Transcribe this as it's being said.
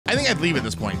I think I'd leave at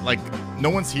this point. Like, no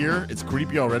one's here. It's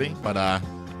creepy already, but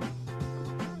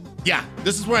yeah,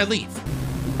 this is where I leave.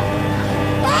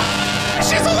 Ah,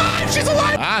 she's alive! She's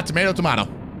alive! Ah, tomato, tomato.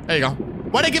 There you go.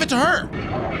 Why'd I give it to her?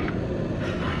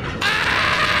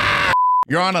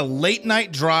 You're on a late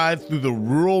night drive through the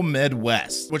rural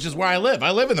Midwest, which is where I live.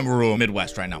 I live in the rural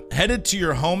Midwest right now. Headed to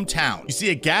your hometown. You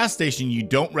see a gas station you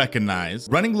don't recognize.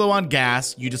 Running low on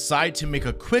gas, you decide to make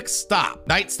a quick stop.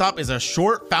 Night Stop is a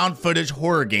short found footage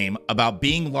horror game about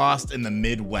being lost in the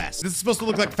Midwest. This is supposed to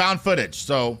look like found footage,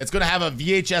 so it's gonna have a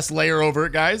VHS layer over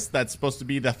it, guys. That's supposed to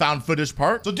be the found footage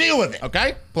part. So deal with it,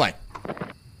 okay? Play.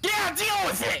 Yeah, deal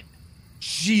with it!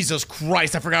 Jesus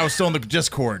Christ, I forgot I was still in the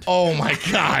Discord. Oh my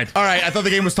God. All right, I thought the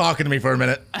game was talking to me for a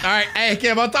minute. All right, hey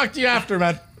Kim, I'll talk to you after,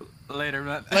 man. Later,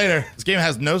 man. Later. This game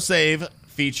has no save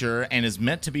feature and is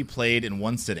meant to be played in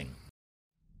one sitting.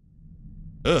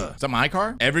 Ugh, is that my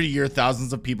car? Every year,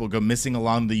 thousands of people go missing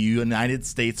along the United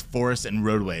States forests and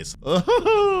roadways.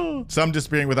 Some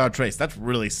disappearing without trace. That's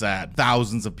really sad.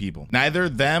 Thousands of people. Neither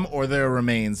them or their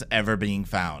remains ever being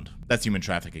found. That's human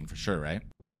trafficking for sure, right?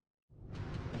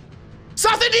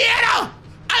 South Indiana!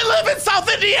 I live in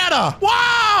South Indiana!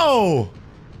 Wow!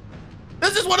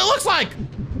 This is what it looks like!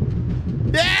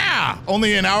 Yeah!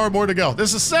 Only an hour more to go.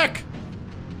 This is sick!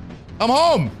 I'm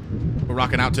home! We're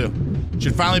rocking out too.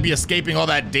 Should finally be escaping all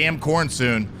that damn corn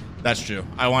soon. That's true.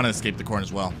 I want to escape the corn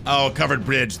as well. Oh, covered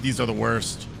bridge. These are the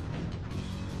worst.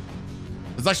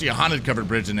 There's actually a haunted covered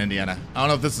bridge in Indiana. I don't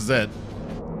know if this is it.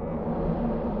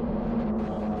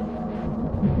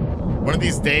 One of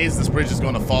these days, this bridge is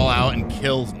going to fall out and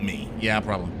kill me. Yeah,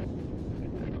 probably.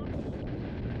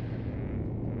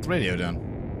 What's the radio doing?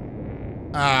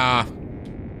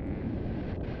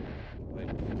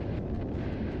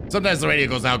 Sometimes the radio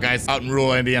goes out, guys, out in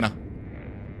rural Indiana.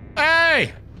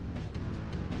 Hey!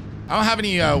 I don't have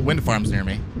any wind farms near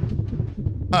me.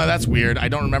 Oh, that's weird. I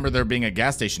don't remember there being a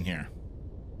gas station here.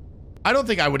 I don't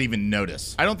think I would even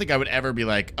notice. I don't think I would ever be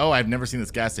like, oh, I've never seen this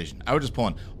gas station. I would just pull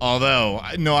in. Although,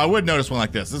 no, I would notice one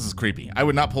like this. This is creepy. I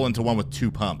would not pull into one with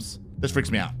 2 pumps. This freaks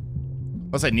me out.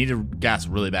 Unless I needed gas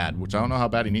really bad, which I don't know how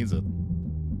bad he needs it.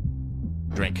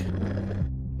 Drink.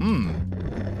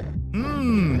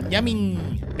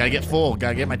 Yummy. Gotta get full.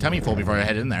 Gotta get my tummy full before I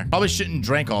head in there. Probably shouldn't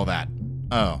drink all that.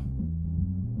 Oh.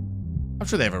 I'm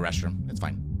sure they have a restroom. It's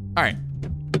fine. All right.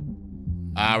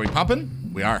 Are we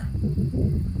pumping? We are.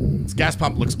 This gas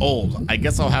pump looks old. I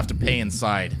guess I'll have to pay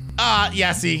inside.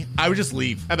 Yeah, see, I would just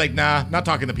leave. I'd be like, nah, not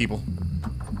talking to people.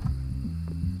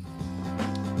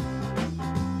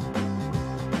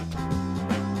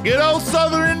 Good old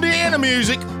Southern Indiana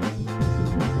music.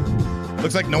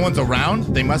 Looks like no one's around.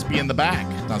 They must be in the back.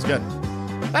 Sounds good.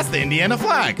 That's the Indiana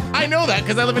flag. I know that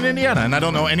because I live in Indiana and I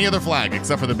don't know any other flag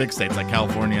except for the big states like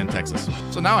California and Texas.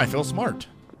 So now I feel smart.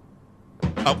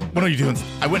 Oh, what are you doing?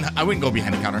 I wouldn't go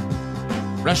behind the counter.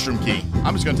 Restroom key.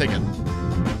 I'm just gonna take it.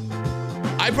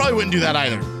 I probably wouldn't do that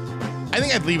either. I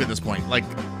think I'd leave at this point. Like,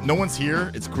 no one's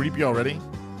here. It's creepy already.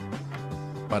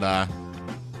 But,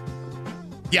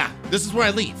 yeah, this is where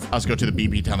I leave. Let's go to the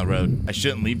BP down the road. I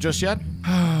shouldn't leave just yet.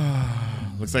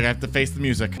 Looks like I have to face the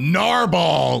music.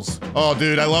 Narwhals! Oh,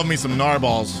 dude, I love me some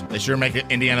narwhals. They sure make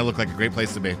Indiana look like a great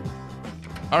place to be.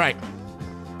 All right.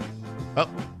 Oh.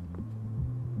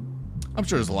 I'm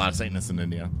sure there's a lot of Satanists in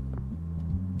India.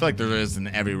 I feel like there is in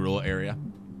every rural area.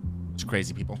 It's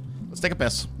crazy people. Let's take a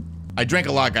piss. I drank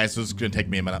a lot, guys, so it's gonna take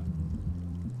me a minute.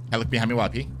 I look behind me while I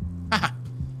pee. Haha.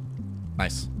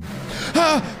 Nice.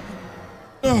 Oh.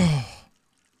 At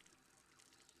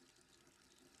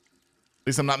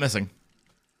least I'm not missing.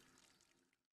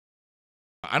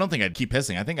 I don't think I'd keep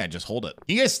pissing. I think I'd just hold it.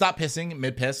 Can you guys stop pissing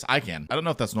mid-piss? I can. I don't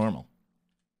know if that's normal.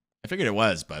 I figured it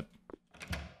was, but...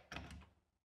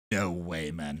 No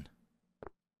way, man.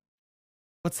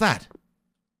 What's that?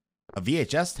 A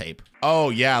VHS tape? Oh,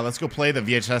 yeah, let's go play the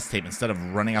VHS tape instead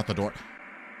of running out the door.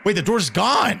 Wait, the door's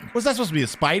gone. Was that supposed to be a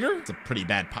spider? It's a pretty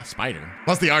bad spider.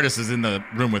 Plus, the artist is in the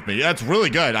room with me. That's really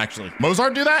good, actually.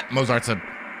 Mozart do that? Mozart's a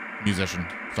musician.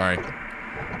 Sorry.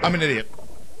 I'm an idiot.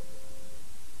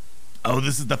 Oh,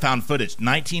 this is the found footage.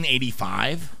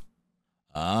 1985?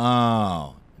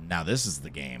 Oh. Now this is the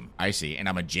game. I see. And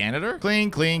I'm a janitor? Clean,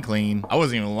 clean, clean. I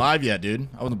wasn't even alive yet, dude.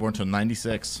 I wasn't born until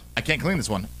 96. I can't clean this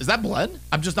one. Is that blood?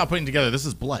 I'm just not putting together. This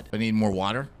is blood. I need more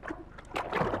water.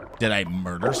 Did I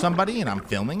murder somebody and I'm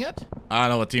filming it? I don't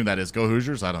know what team that is. Go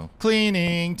Hoosiers? I don't know.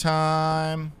 Cleaning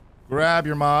time. Grab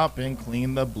your mop and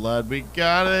clean the blood. We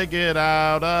gotta get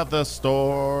out of the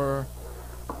store.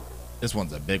 This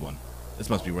one's a big one. This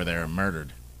must be where they were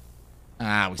murdered.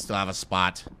 Ah, we still have a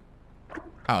spot.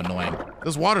 How annoying.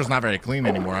 This water's not very clean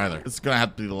anymore either. This is gonna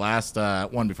have to be the last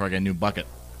one before I get a new bucket.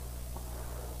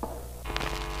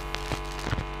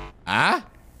 Ah?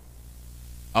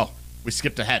 Oh, we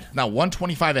skipped ahead. Now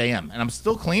 1:25 a.m. and I'm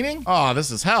still cleaning? Oh, this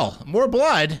is hell. More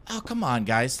blood. Oh, come on,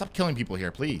 guys. Stop killing people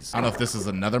here, please. I don't know if this is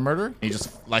another murder. He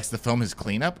just likes to film his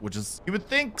cleanup, which is, you would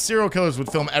think serial killers would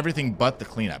film everything but the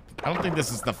cleanup. I don't think this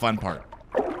is the fun part.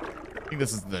 I think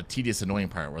this is the tedious, annoying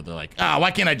part where they're like, ah,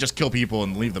 why can't I just kill people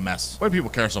and leave the mess? Why do people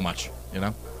care so much, you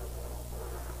know?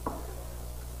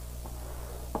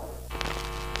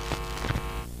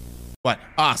 What?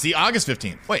 Ah, see, August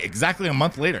 15th. Wait, exactly a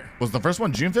month later. Was the first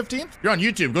one June 15th? If you're on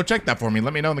YouTube, go check that for me.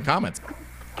 Let me know in the comments.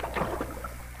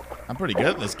 I'm pretty good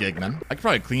at this gig, man. I could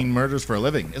probably clean murders for a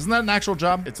living. Isn't that an actual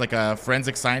job? It's like a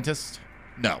forensic scientist?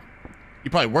 No.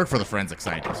 You probably work for the forensic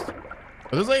scientist.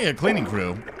 But there's like a cleaning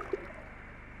crew.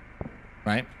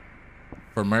 Right?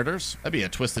 For murders? That'd be a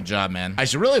twisted job, man. I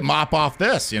should really mop off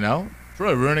this, you know? It's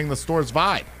really ruining the store's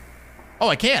vibe. Oh,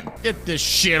 I can. Get this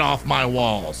shit off my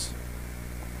walls.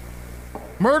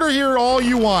 Murder here all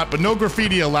you want, but no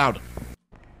graffiti allowed.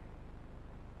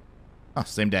 Oh,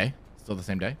 same day. Still the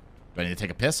same day. Do I need to take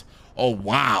a piss? Oh,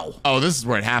 wow. Oh, this is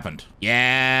where it happened.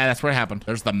 Yeah, that's where it happened.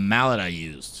 There's the mallet I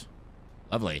used.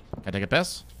 Lovely. Can I take a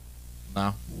piss? No.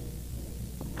 All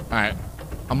right.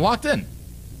 I'm locked in.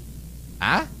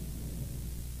 Huh?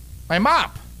 My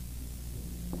mop.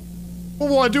 What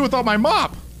will I do without my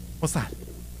mop? What's that?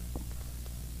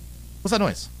 What's that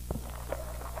noise?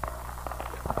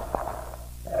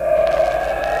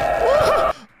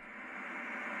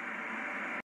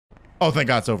 Oh, thank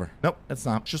God it's over. Nope, it's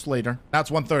not. It's just later. Now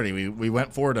it's 1:30. We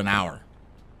went forward an hour.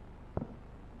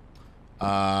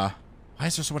 Why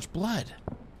is there so much blood?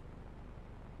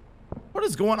 What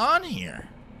is going on here?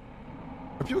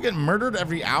 Are people getting murdered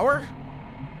every hour?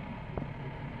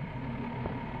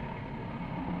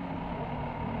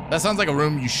 That sounds like a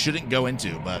room you shouldn't go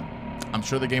into, but I'm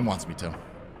sure the game wants me to. So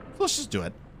let's just do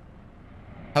it.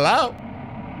 Hello?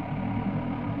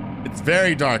 It's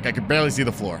very dark. I can barely see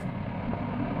the floor.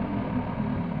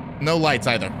 No lights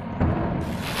either.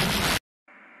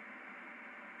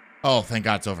 Oh, thank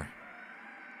God it's over.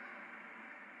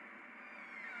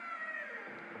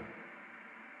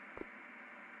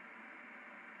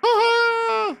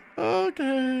 Ah,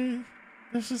 okay.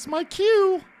 This is my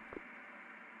cue.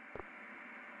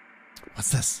 What's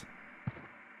this?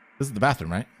 This is the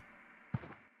bathroom, right?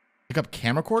 Pick up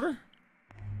camera recorder?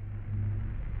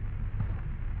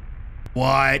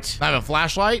 What? I have a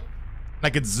flashlight? I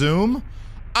could zoom?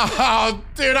 Oh,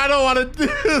 dude, I don't want to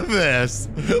do this.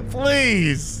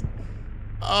 Please.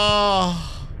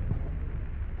 Oh.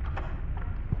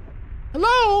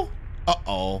 Hello?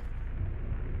 Uh-oh.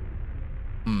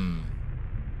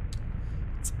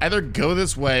 Let's either go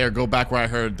this way or go back where I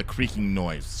heard the creaking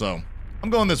noise. So, I'm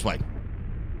going this way.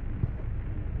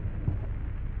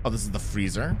 Oh, this is the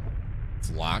freezer.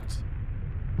 It's locked.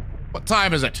 What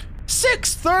time is it?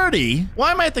 6:30?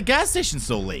 Why am I at the gas station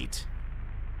so late?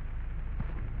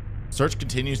 Search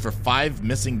continues for 5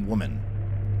 missing women.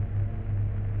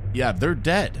 Yeah, they're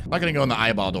dead. I'm not gonna go in the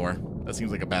eyeball door. That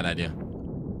seems like a bad idea.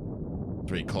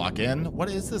 3, clock in. What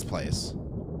is this place?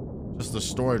 Just a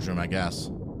storage room, I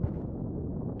guess.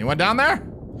 Anyone down there?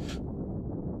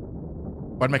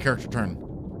 Why'd my character turn?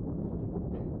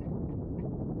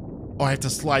 Oh, I have to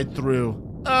slide through.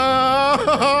 Oh,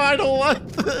 I don't like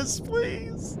this,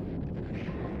 please.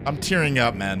 I'm tearing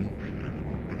up,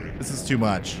 man. This is too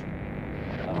much.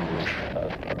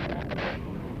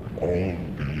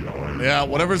 Yeah,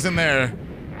 whatever's in there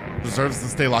deserves to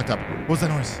stay locked up. What was that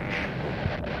noise?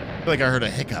 I feel like I heard a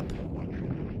hiccup.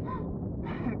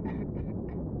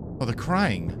 Oh, they're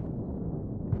crying.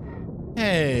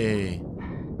 Hey.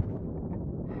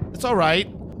 It's all right.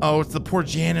 Oh, it's the poor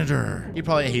janitor. He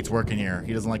probably hates working here.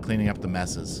 He doesn't like cleaning up the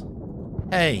messes.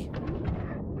 Hey.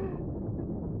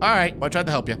 All right, well, I tried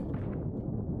to help you.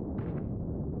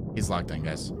 He's locked in,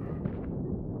 guys.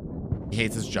 He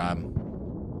hates his job.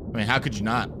 I mean, how could you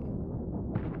not?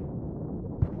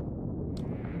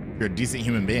 You're a decent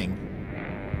human being.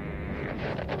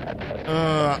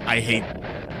 I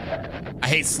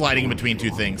hate sliding in between two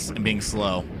things and being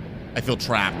slow. I feel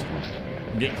trapped.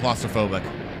 I'm getting claustrophobic.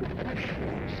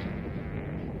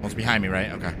 Well, it's behind me,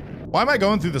 right? Okay. Why am I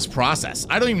going through this process?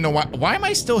 I don't even know why. Why am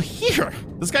I still here?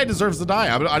 This guy deserves to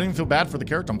die. I don't even feel bad for the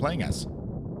character I'm playing as.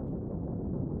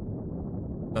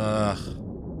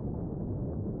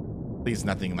 Please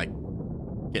nothing like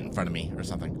get in front of me or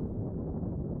something.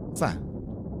 What's that?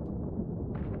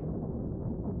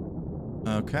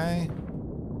 Okay.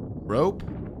 Rope.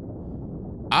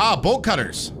 Ah, bolt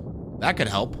cutters. That could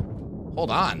help. Hold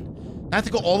on. I have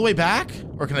to go all the way back?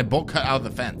 Or can I bolt cut out of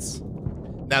the fence?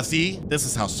 Now see, this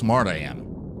is how smart I am.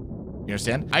 You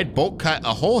understand? I'd bolt cut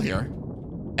a hole here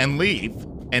and leave.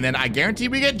 And then I guarantee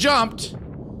we get jumped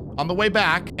on the way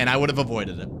back, and I would have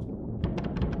avoided it.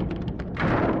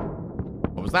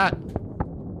 What was that?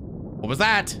 What was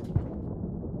that?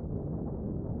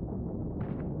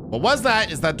 What was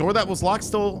that? Is that door that was locked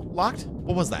still locked?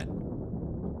 What was that?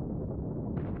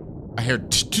 I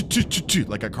heard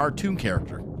like a cartoon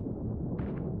character.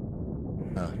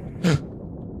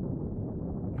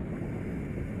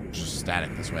 Just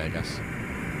static this way, I guess.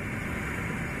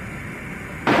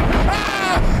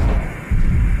 Ah!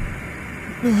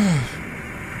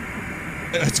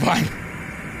 It's fine.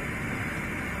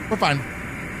 We're fine.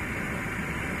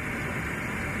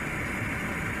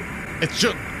 It's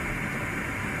just...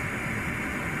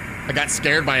 I got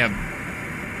scared by a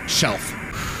shelf.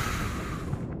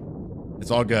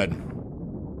 It's all good.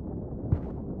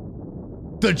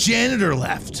 The janitor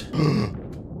left.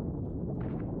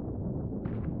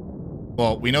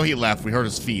 Well, we know he left. We heard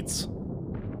his feet.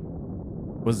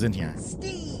 What's in here?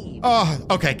 Steve. Oh,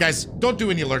 okay, guys. Don't do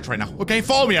any alerts right now. Okay,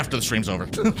 follow me after the stream's over.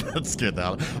 That scared the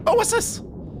hell out. Oh, what's this?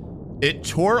 It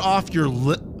tore off your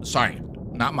sorry,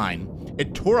 not mine.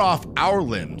 It tore off our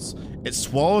limbs. It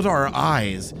swallowed our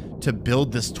eyes to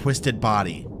build this twisted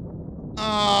body.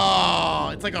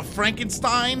 Oh, it's like a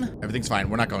Frankenstein. Everything's fine.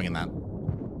 We're not going in that.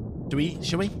 Do we?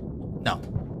 Should we? No,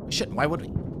 we shouldn't. Why would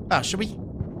we? Oh, should we?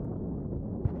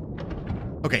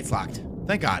 Okay, it's locked.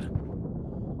 Thank God.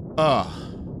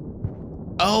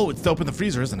 Oh, it's to open the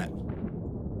freezer, isn't it?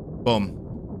 Boom.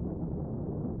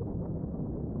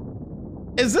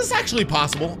 Is this actually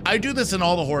possible? I do this in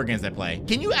all the horror games I play.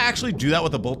 Can you actually do that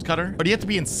with a bolt cutter? Or do you have to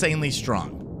be insanely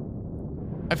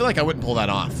strong? I feel like I wouldn't pull that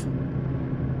off.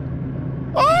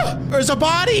 Oh, there's a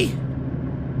body.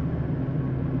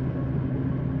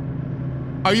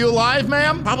 Are you alive,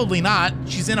 ma'am? Probably not.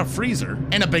 She's in a freezer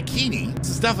and a bikini. This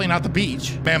is definitely not the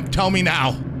beach. Ma'am, tell me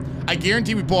now. I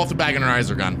guarantee we pull off the bag and her eyes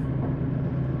are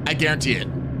gone. I guarantee it.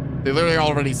 They literally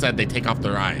already said they take off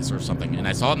their eyes or something, and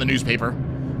I saw it in the newspaper.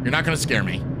 You're not gonna scare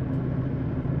me.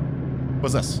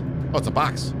 What's this? Oh, it's a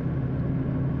box.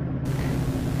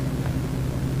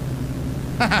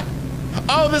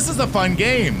 Oh, this is a fun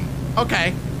game.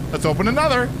 Okay, let's open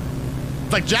another.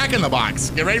 It's like Jack in the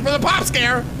Box. Get ready for the pop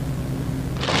scare.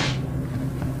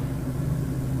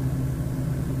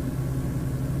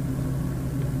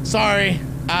 Sorry,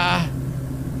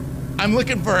 I'm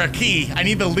looking for a key. I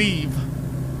need to leave.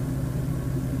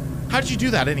 How'd you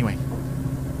do that anyway?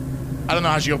 I don't know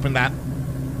how she opened that.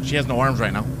 She has no arms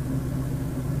right now.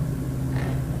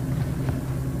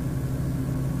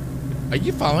 Are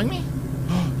you following me?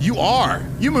 You are.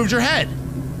 You moved your head.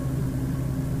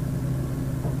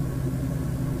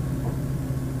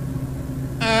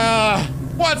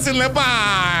 What's in the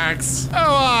box?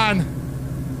 Come on.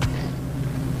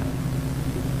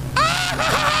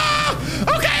 Ah!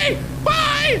 Okay,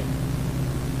 bye.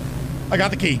 I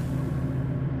got the key.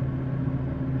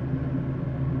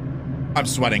 I'm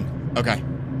sweating. Okay.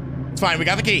 It's fine, we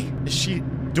got the key. Is she,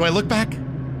 do I look back?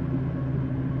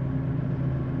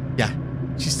 Yeah,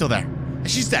 she's still there.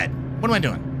 She's dead. What am I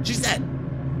doing? She's dead.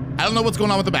 I don't know what's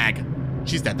going on with the bag.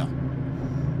 She's dead though.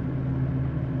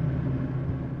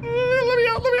 Let me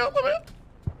out, let me out, let me out.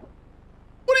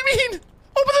 What do you mean?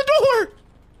 Open the door.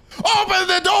 Open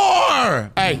the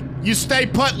door. Hey, you stay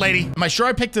put, lady. Am I sure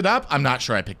I picked it up? I'm not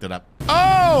sure I picked it up.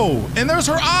 Oh, and there's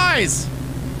her eyes.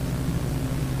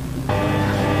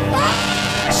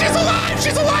 Ah, she's alive!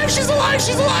 She's alive! She's alive!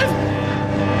 She's alive!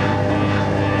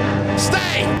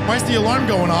 Stay! Why is the alarm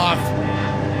going off?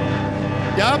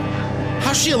 Yup.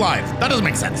 How's she alive? That doesn't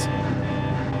make sense.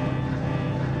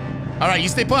 All right, you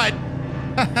stay put.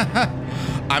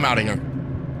 I'm out of here.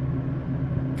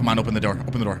 Come on, open the door.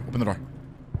 Open the door. Open the door.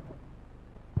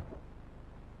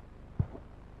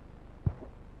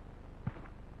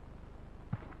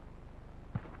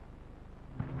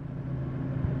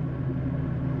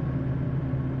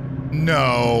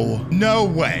 No. No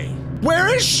way.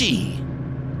 Where is she?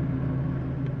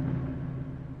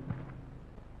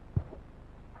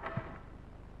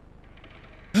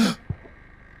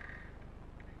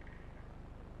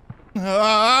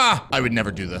 I would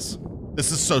never do this.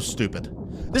 This is so stupid.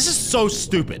 This is so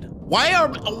stupid. Why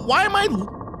am I?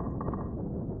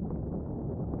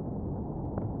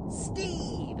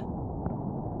 Steve.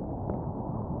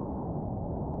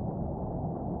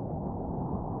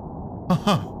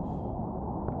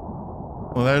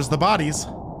 Well, there's the bodies.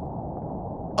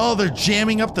 Oh, they're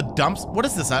jamming up the dumps. What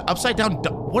is this? Upside down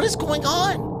dump? What is going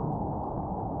on?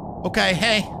 Okay,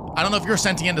 hey, I don't know if you're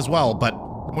sentient as well, but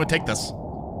I'm gonna take this.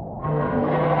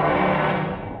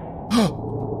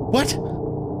 What?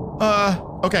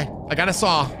 Okay, I got a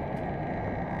saw.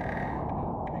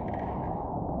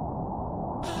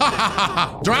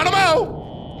 Geronimo!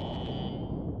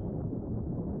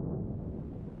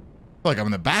 I feel like I'm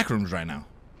in the back rooms right now.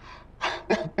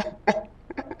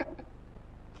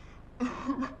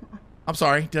 I'm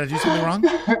sorry. Did I do something wrong?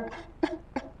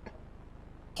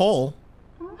 Hole.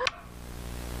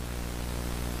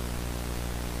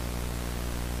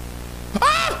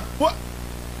 Ah! What?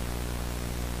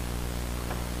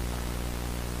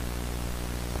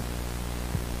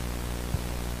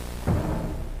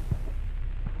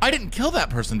 I didn't kill that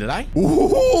person, did I?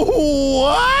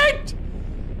 What?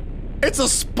 It's a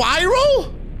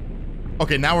spiral?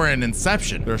 Okay, now we're in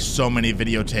Inception. There's so many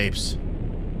videotapes.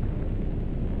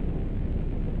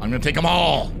 I'm gonna take them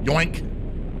all. Yoink.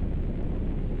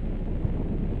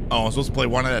 Oh, I'm supposed to play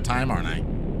one at a time, aren't I?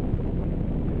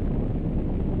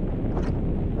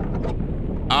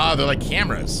 Ah, they're like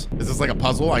cameras. Is this like a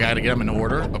puzzle? I gotta get them in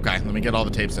order? Okay, let me get all the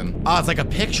tapes in. Ah, it's like a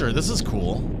picture. This is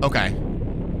cool. Okay.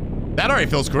 That already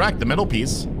feels correct, the middle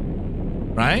piece.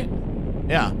 Right?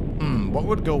 Yeah. What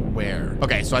would go where?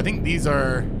 Okay, so I think these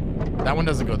are... That one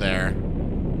doesn't go there.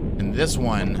 And this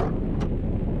one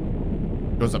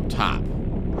goes up top.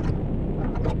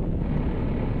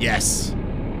 Yes.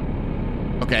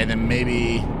 Okay, then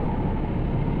maybe...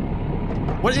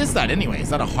 What is that anyway? Is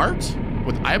that a heart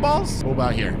with eyeballs? What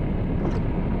about here?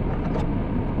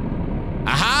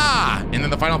 Aha! And then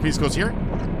the final piece goes here?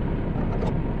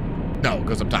 No, it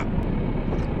goes up top.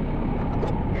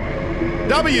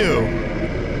 W!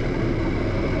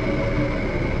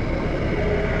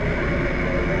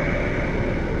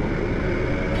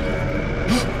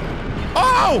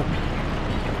 Oh!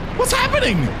 What's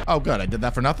happening? Oh, good. I did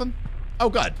that for nothing? Oh,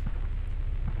 good.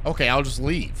 Okay, I'll just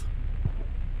leave.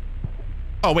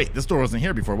 Oh, wait. This door wasn't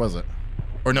here before, was it?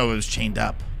 Or no, it was chained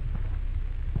up.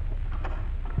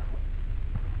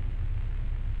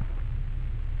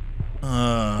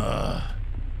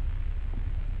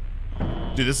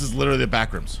 Dude, this is literally the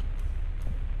back rooms.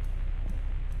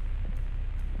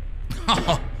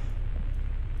 Do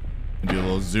a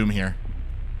little zoom here.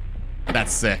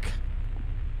 That's sick.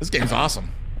 This game's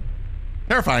awesome.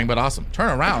 Terrifying, but awesome.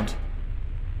 Turn around.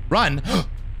 Run.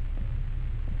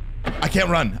 I can't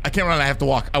run. I can't run. I have to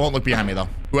walk. I won't look behind me, though.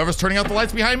 Whoever's turning out the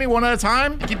lights behind me one at a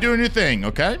time, keep doing your thing,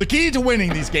 okay? The key to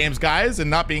winning these games, guys, and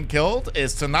not being killed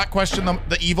is to not question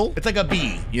the evil. It's like a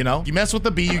bee, you know? You mess with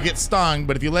the bee, you get stung,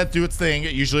 but if you let it do its thing,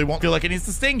 it usually won't feel like it needs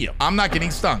to sting you. I'm not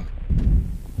getting stung.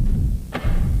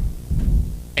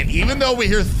 And even though we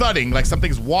hear thudding like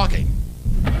something's walking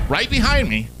right behind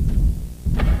me,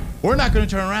 we're not gonna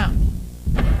turn around.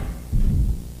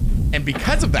 And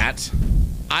because of that,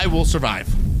 I will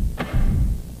survive.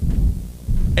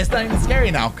 It's not even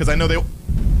scary now, because I know they...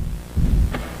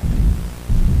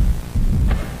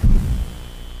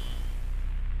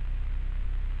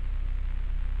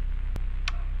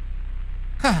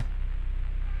 Huh.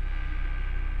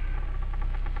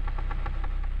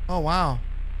 Oh, wow.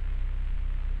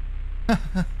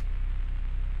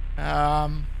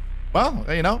 Well,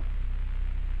 you know.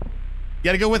 You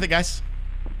gotta go with it, guys.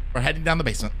 We're heading down the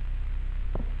basement.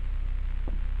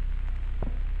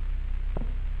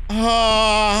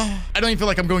 I don't even feel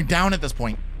like I'm going down at this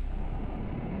point.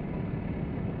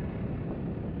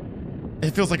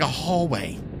 It feels like a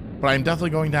hallway, but I'm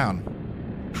definitely going down.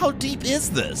 How deep is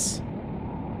this?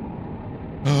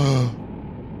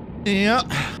 Yeah.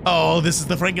 Oh, this is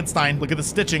the Frankenstein. Look at the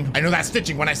stitching. I know that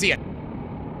stitching when I see it.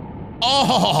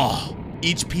 Oh,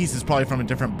 each piece is probably from a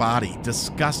different body.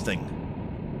 Disgusting.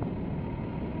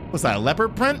 What's that, a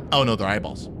leopard print? Oh no, they're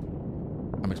eyeballs.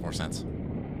 That makes more sense.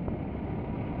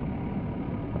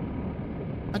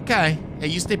 Okay. Hey,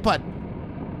 you stay put.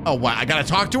 Oh, what? I gotta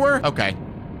talk to her? Okay.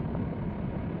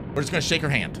 We're just gonna shake her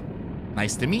hand.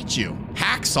 Nice to meet you.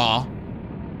 Hacksaw.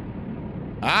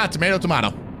 Ah, tomato,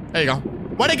 tomato. There you go.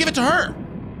 Why'd I give it to her?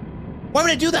 Why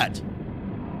would I do that?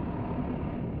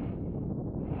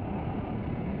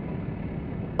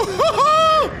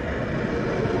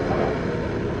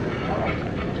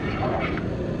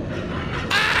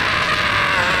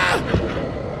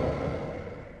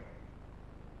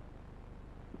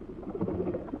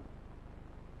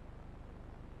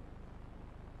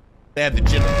 They had the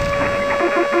gym.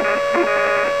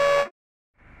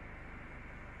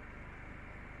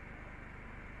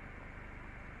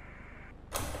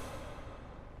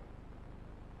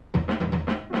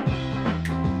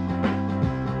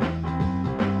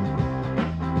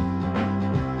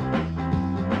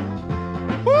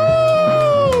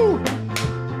 Woo!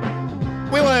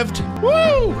 We lived.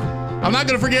 Woo! I'm not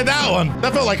gonna forget that one.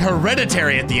 That felt like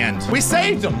Hereditary at the end. We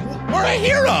saved him. We're a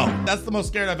hero. That's the most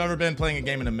scared I've ever been playing a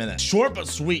game in a minute. Short but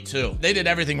sweet too. They did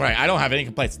everything right. I don't have any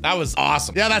complaints. That was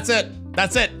awesome. Yeah, that's it.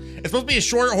 That's it. It's supposed to be a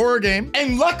short horror game.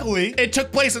 And luckily, it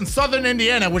took place in southern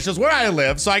Indiana, which is where I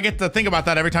live. So I get to think about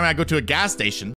that every time I go to a gas station.